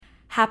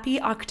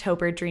Happy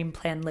October Dream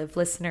Plan Live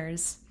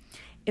listeners.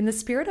 In the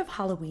spirit of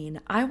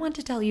Halloween, I want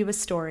to tell you a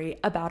story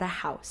about a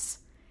house.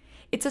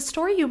 It's a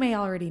story you may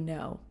already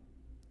know.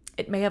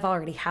 It may have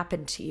already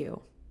happened to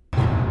you.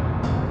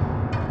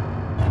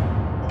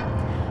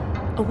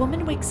 A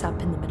woman wakes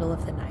up in the middle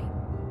of the night.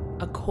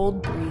 A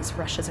cold breeze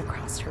rushes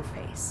across her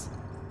face.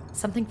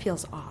 Something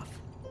feels off.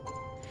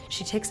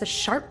 She takes a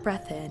sharp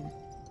breath in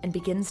and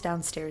begins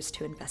downstairs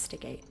to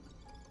investigate.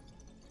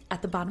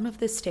 At the bottom of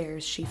the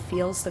stairs, she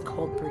feels the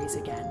cold breeze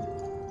again.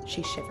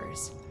 She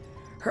shivers.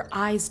 Her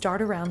eyes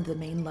dart around the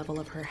main level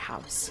of her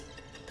house.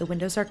 The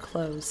windows are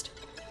closed.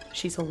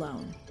 She's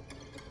alone.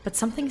 But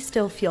something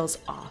still feels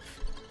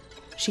off.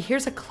 She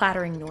hears a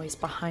clattering noise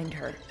behind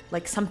her,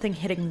 like something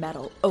hitting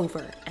metal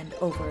over and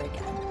over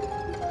again.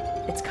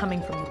 It's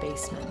coming from the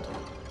basement.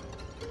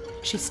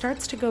 She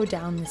starts to go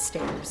down the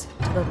stairs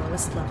to the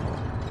lowest level,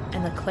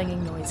 and the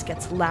clanging noise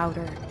gets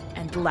louder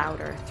and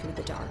louder through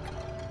the dark.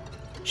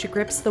 She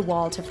grips the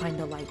wall to find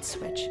the light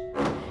switch.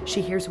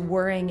 She hears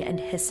whirring and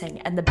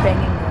hissing and the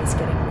banging noise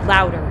getting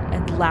louder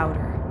and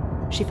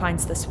louder. She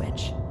finds the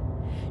switch.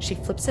 She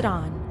flips it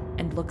on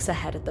and looks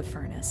ahead at the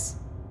furnace.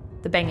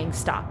 The banging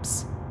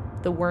stops.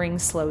 The whirring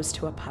slows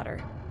to a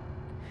putter.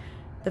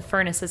 The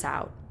furnace is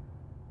out.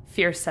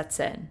 Fear sets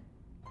in.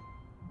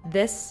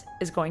 This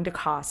is going to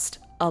cost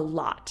a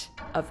lot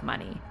of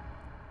money.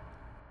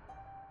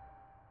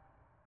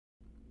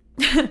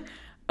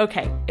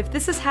 Okay, if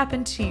this has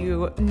happened to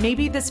you,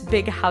 maybe this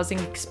big housing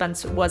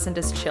expense wasn't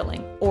as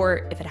chilling.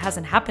 Or if it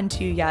hasn't happened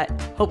to you yet,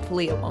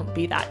 hopefully it won't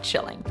be that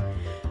chilling.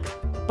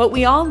 But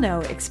we all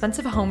know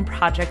expensive home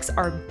projects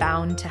are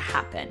bound to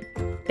happen.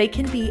 They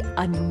can be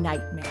a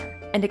nightmare,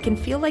 and it can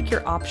feel like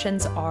your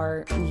options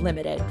are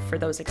limited for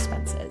those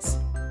expenses.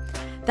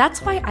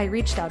 That's why I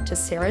reached out to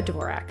Sarah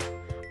Dvorak,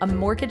 a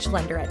mortgage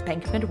lender at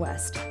Bank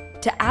Midwest,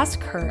 to ask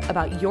her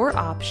about your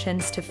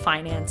options to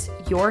finance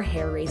your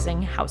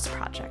hair-raising house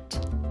project.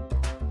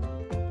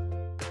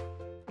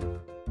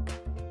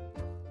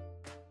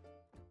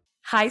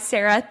 Hi,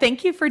 Sarah.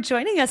 Thank you for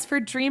joining us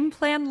for Dream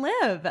Plan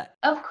Live.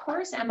 Of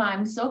course, Emma.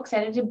 I'm so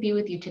excited to be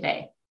with you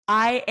today.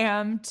 I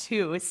am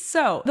too.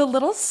 So the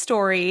little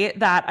story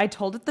that I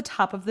told at the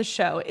top of the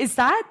show, is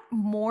that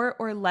more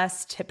or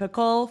less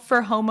typical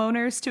for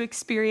homeowners to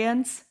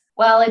experience?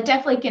 Well, it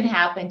definitely can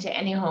happen to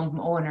any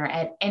homeowner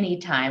at any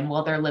time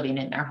while they're living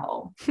in their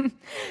home.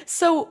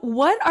 So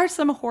what are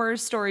some horror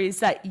stories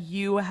that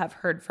you have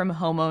heard from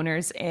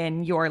homeowners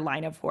in your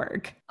line of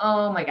work?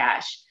 Oh my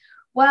gosh.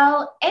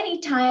 Well,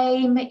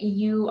 anytime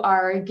you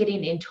are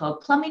getting into a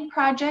plumbing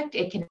project,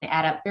 it can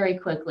add up very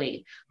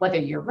quickly. Whether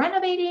you're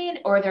renovating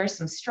or there's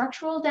some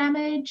structural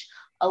damage,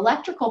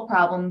 electrical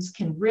problems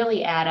can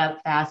really add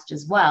up fast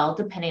as well,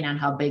 depending on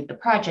how big the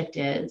project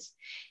is.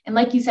 And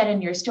like you said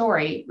in your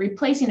story,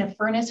 replacing a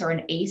furnace or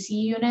an AC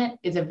unit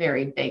is a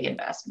very big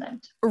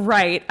investment.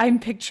 Right. I'm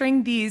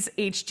picturing these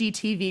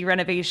HGTV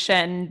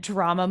renovation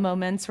drama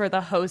moments where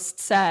the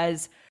host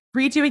says,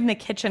 redoing the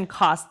kitchen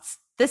costs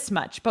this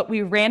much, but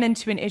we ran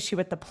into an issue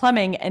with the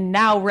plumbing, and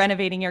now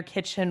renovating your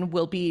kitchen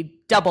will be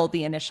double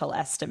the initial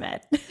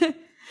estimate.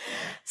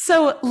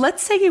 So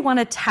let's say you want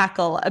to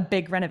tackle a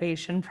big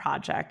renovation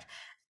project,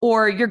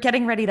 or you're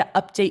getting ready to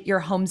update your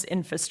home's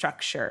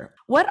infrastructure.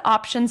 What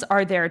options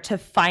are there to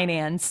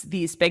finance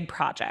these big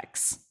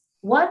projects?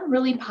 One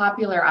really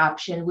popular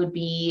option would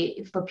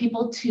be for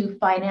people to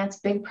finance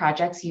big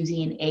projects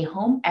using a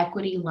home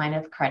equity line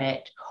of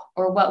credit,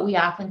 or what we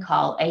often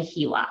call a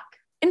HELOC.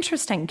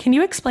 Interesting. Can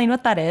you explain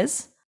what that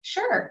is?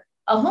 Sure.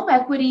 A home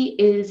equity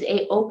is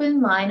an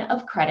open line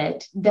of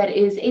credit that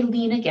is a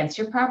lien against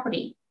your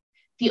property.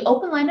 The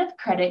open line of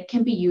credit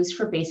can be used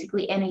for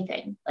basically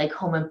anything, like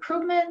home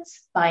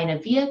improvements, buying a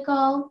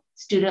vehicle,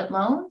 student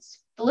loans.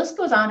 The list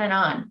goes on and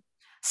on.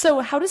 So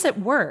how does it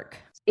work?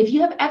 If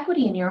you have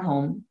equity in your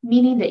home,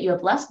 meaning that you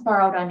have less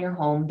borrowed on your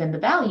home than the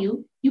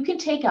value, you can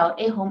take out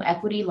a home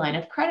equity line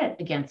of credit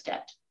against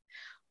it.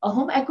 A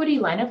home equity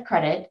line of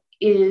credit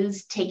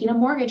is taking a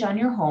mortgage on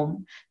your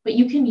home, but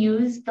you can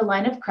use the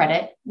line of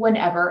credit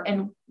whenever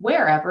and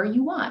wherever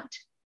you want.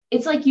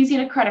 It's like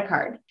using a credit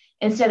card.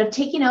 Instead of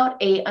taking out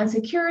an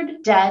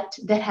unsecured debt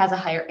that has a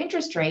higher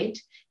interest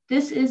rate,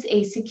 this is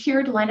a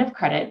secured line of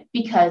credit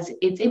because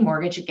it's a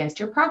mortgage against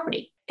your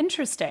property.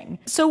 Interesting.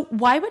 So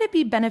why would it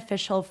be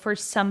beneficial for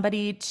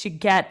somebody to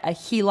get a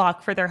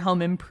HELOC for their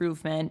home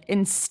improvement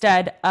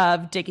instead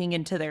of digging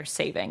into their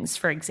savings,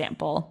 for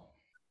example?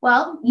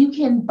 Well, you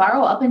can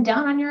borrow up and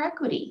down on your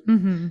equity.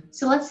 Mm-hmm.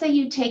 So let's say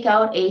you take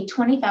out a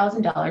 $20,000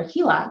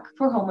 HELOC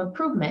for home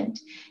improvement,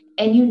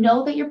 and you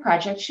know that your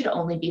project should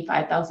only be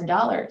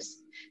 $5,000.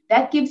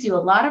 That gives you a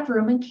lot of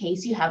room in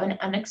case you have an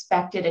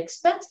unexpected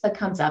expense that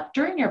comes up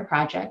during your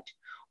project,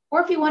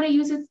 or if you want to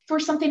use it for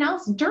something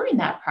else during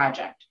that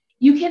project.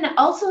 You can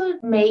also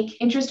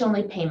make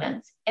interest-only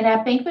payments. And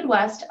at Bank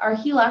Midwest, our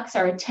HELOCs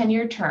are a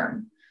 10-year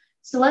term.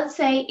 So let's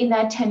say in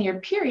that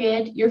 10-year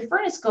period, your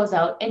furnace goes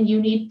out and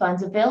you need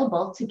funds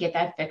available to get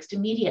that fixed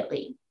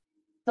immediately.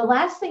 The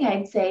last thing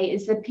I'd say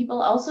is that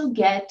people also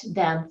get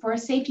them for a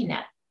safety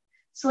net.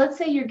 So let's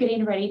say you're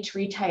getting ready to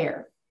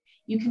retire.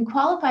 You can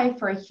qualify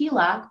for a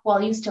HELOC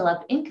while you still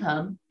have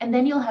income, and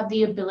then you'll have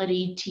the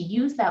ability to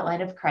use that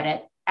line of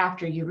credit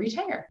after you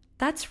retire.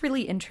 That's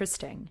really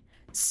interesting.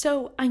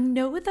 So I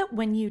know that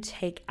when you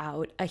take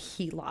out a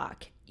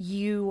HELOC,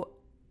 you,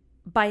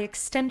 by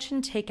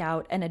extension, take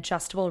out an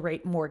adjustable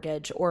rate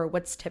mortgage, or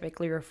what's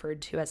typically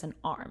referred to as an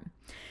ARM.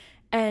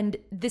 And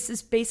this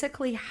is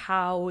basically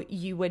how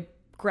you would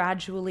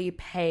gradually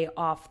pay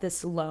off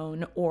this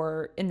loan,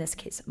 or in this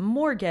case,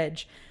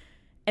 mortgage,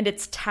 and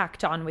it's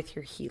tacked on with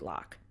your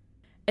HELOC.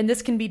 And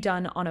this can be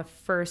done on a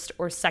first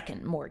or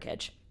second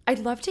mortgage. I'd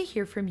love to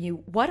hear from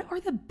you. What are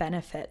the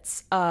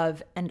benefits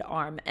of an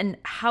ARM, and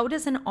how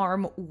does an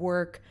ARM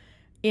work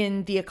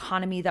in the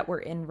economy that we're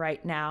in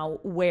right now,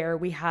 where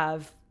we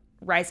have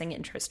rising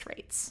interest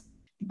rates?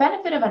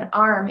 Benefit of an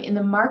ARM in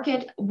the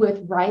market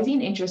with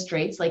rising interest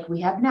rates like we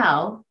have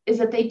now is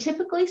that they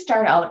typically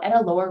start out at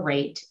a lower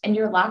rate and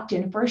you're locked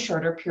in for a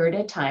shorter period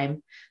of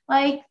time,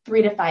 like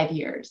 3 to 5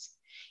 years.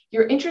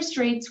 Your interest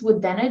rates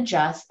would then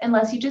adjust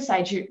unless you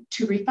decide to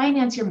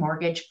refinance your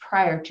mortgage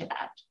prior to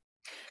that.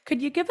 Could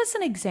you give us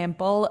an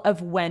example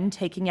of when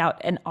taking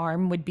out an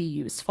ARM would be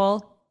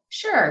useful?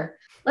 Sure.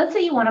 Let's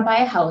say you want to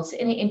buy a house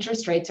and the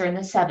interest rates are in the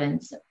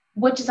 7s,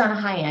 which is on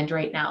a high end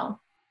right now.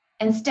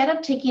 Instead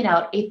of taking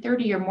out a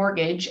 30-year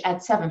mortgage at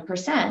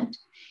 7%,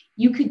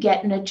 you could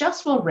get an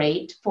adjustable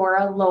rate for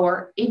a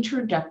lower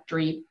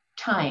introductory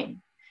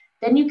time.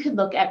 Then you could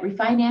look at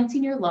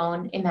refinancing your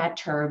loan in that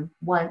term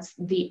once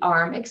the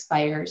ARM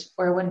expires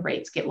or when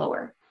rates get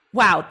lower.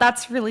 Wow,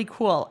 that's really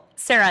cool.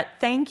 Sarah,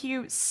 thank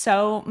you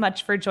so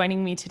much for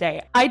joining me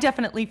today. I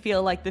definitely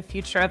feel like the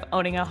future of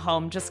owning a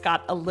home just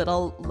got a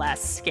little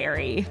less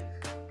scary.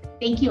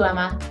 Thank you,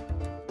 Emma.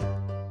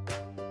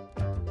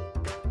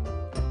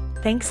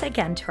 Thanks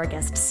again to our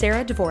guest,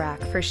 Sarah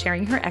Dvorak, for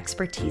sharing her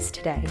expertise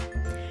today.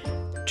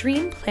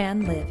 Dream,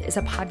 Plan, Live is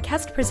a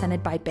podcast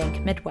presented by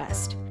Bank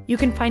Midwest. You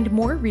can find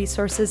more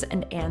resources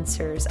and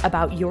answers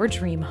about your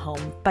dream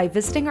home by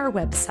visiting our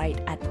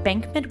website at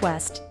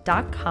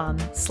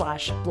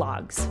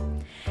bankmidwest.com/blogs.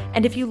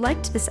 And if you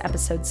liked this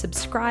episode,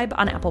 subscribe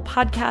on Apple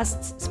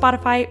Podcasts,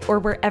 Spotify, or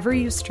wherever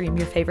you stream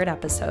your favorite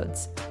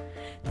episodes.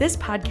 This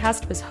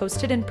podcast was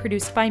hosted and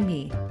produced by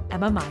me,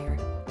 Emma Meyer,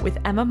 with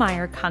Emma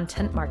Meyer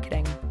Content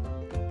Marketing.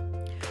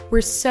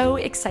 We're so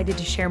excited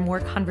to share more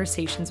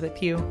conversations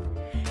with you.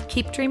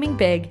 Keep dreaming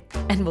big,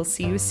 and we'll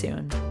see you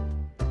soon.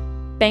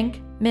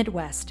 Bank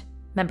Midwest,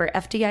 member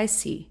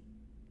FDIC,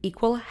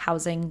 equal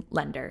housing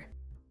lender.